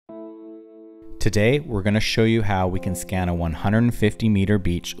Today, we're going to show you how we can scan a 150-meter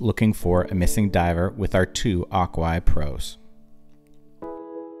beach looking for a missing diver with our two AquaEye Pros.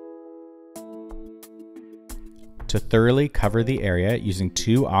 To thoroughly cover the area using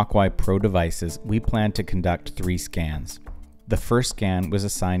two AquaEye Pro devices, we plan to conduct 3 scans. The first scan was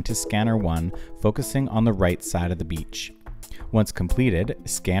assigned to Scanner 1, focusing on the right side of the beach. Once completed,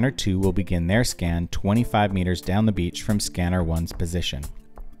 Scanner 2 will begin their scan 25 meters down the beach from Scanner 1's position.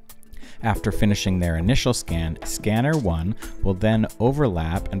 After finishing their initial scan, Scanner 1 will then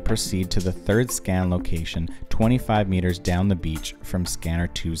overlap and proceed to the third scan location 25 meters down the beach from Scanner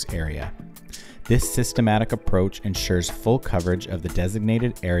 2's area. This systematic approach ensures full coverage of the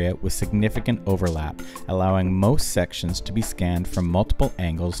designated area with significant overlap, allowing most sections to be scanned from multiple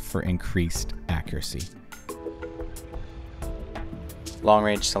angles for increased accuracy. Long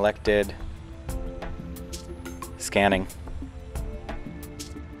range selected. Scanning.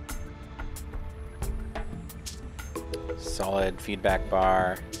 Solid feedback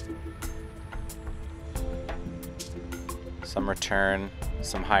bar. Some return,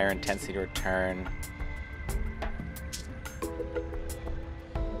 some higher intensity return.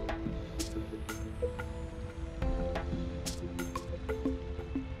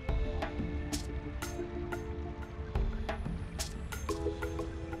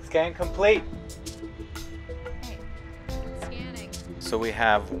 Scan complete. Okay. Scanning. So we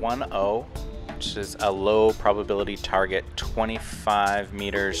have 1O, which is a low probability target 25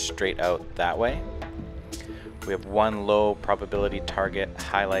 meters straight out that way. We have one low probability target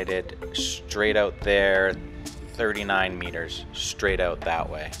highlighted straight out there, 39 meters straight out that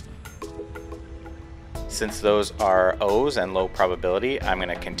way. Since those are O's and low probability, I'm going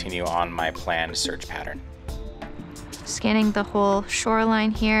to continue on my planned search pattern. Scanning the whole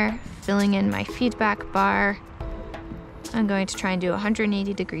shoreline here, filling in my feedback bar. I'm going to try and do a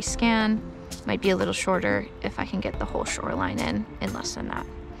 180-degree scan. Might be a little shorter if I can get the whole shoreline in less than that.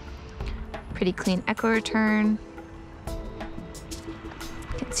 Pretty clean echo return.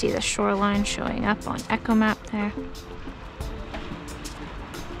 You can see the shoreline showing up on echo map there.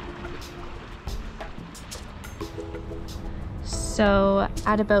 So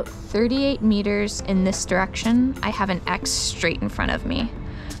at about 38 meters in this direction, I have an X straight in front of me.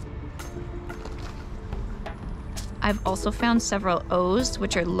 I've also found several O's,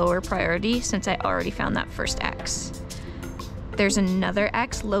 which are lower priority since I already found that first X. There's another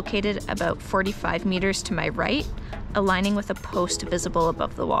X located about 45 meters to my right, aligning with a post visible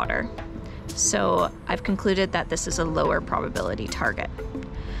above the water. So I've concluded that this is a lower probability target.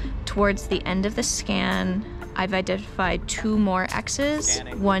 Towards the end of the scan, I've identified 2 more X's,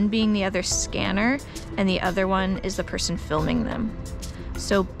 one being the other scanner, and the other one is the person filming them.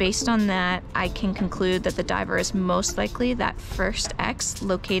 So based on that, I can conclude that the diver is most likely that first X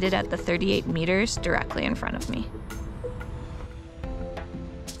located at the 38 meters directly in front of me.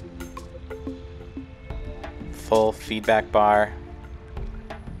 Full feedback bar.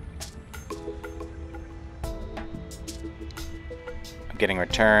 I'm getting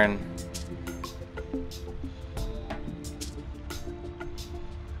return.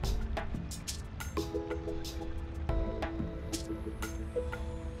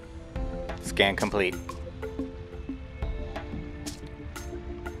 Scan complete.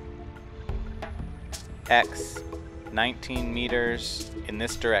 X, 19 meters in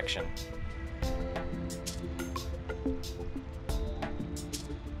this direction.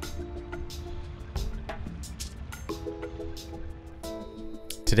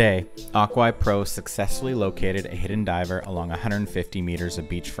 Today, AquaEye Pro successfully located a hidden diver along 150 meters of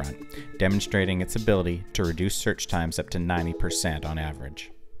beachfront, demonstrating its ability to reduce search times up to 90% on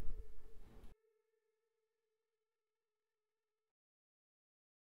average.